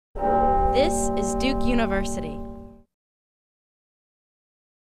This is Duke University.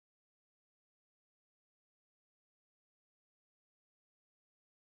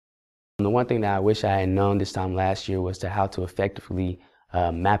 The one thing that I wish I had known this time last year was how to effectively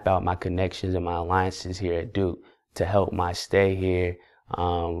map out my connections and my alliances here at Duke to help my stay here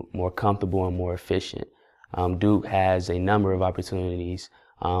more comfortable and more efficient. Duke has a number of opportunities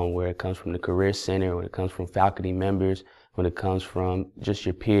where it comes from the Career Center, when it comes from faculty members, when it comes from just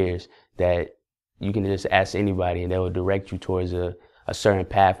your peers, that you can just ask anybody and they will direct you towards a certain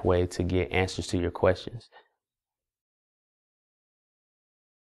pathway to get answers to your questions.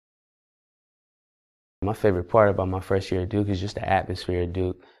 My favorite part about my first year at Duke is just the atmosphere at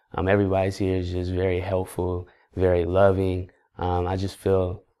Duke. Everybody's here is just very helpful, very loving. I just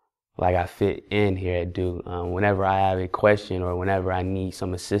feel like I fit in here at Duke. Whenever I have a question or whenever I need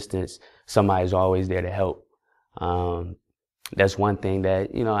some assistance, somebody's always there to help. That's one thing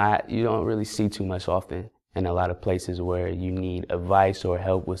that, you don't really see too much often in a lot of places where you need advice or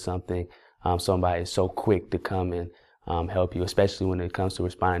help with something. Somebody is so quick to come and help you, especially when it comes to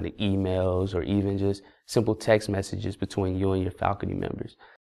responding to emails or even just simple text messages between you and your faculty members.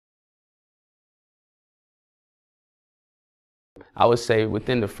 I would say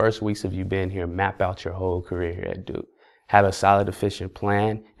within the first weeks of you being here, map out your whole career here at Duke. Have a solid, efficient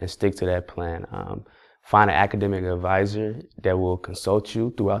plan and stick to that plan. Find an academic advisor that will consult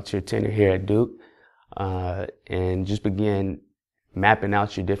you throughout your tenure here at Duke, and just begin mapping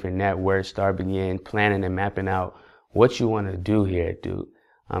out your different networks. Begin planning and mapping out what you want to do here at Duke.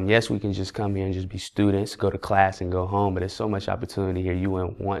 Yes, we can just come here and just be students, go to class and go home, but there's so much opportunity here you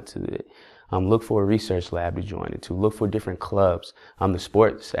wouldn't want to. Look for a research lab to join into. Look for different clubs. The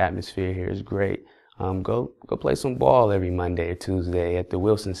sports atmosphere here is great. Go play some ball every Monday or Tuesday at the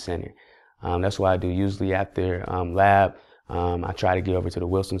Wilson Center. That's what I do. Usually after lab, I try to get over to the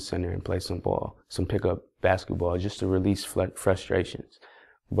Wilson Center and play some ball, some pickup basketball, just to release frustrations.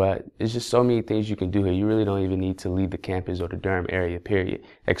 But there's just so many things you can do here. You really don't even need to leave the campus or the Durham area, period.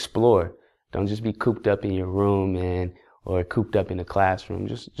 Explore. Don't just be cooped up in your room or cooped up in the classroom.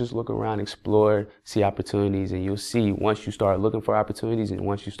 Just look around, explore, see opportunities, and you'll see once you start looking for opportunities and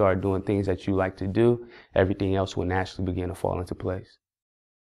once you start doing things that you like to do, everything else will naturally begin to fall into place.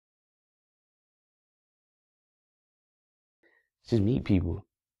 Just meet people.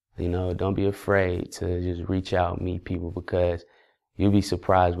 Don't be afraid to just reach out, meet people, because you'll be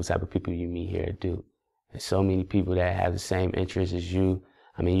surprised what type of people you meet here at Duke. There's so many people that have the same interests as you.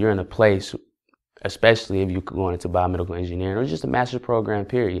 You're in a place, especially if you're going into biomedical engineering or just a master's program,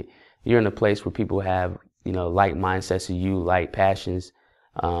 period. You're in a place where people have, like mindsets as you, like passions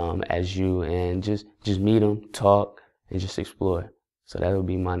as you, and just meet them, talk, and just explore. So that would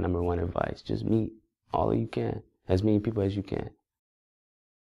be my number one advice. Just meet all you can, as many people as you can.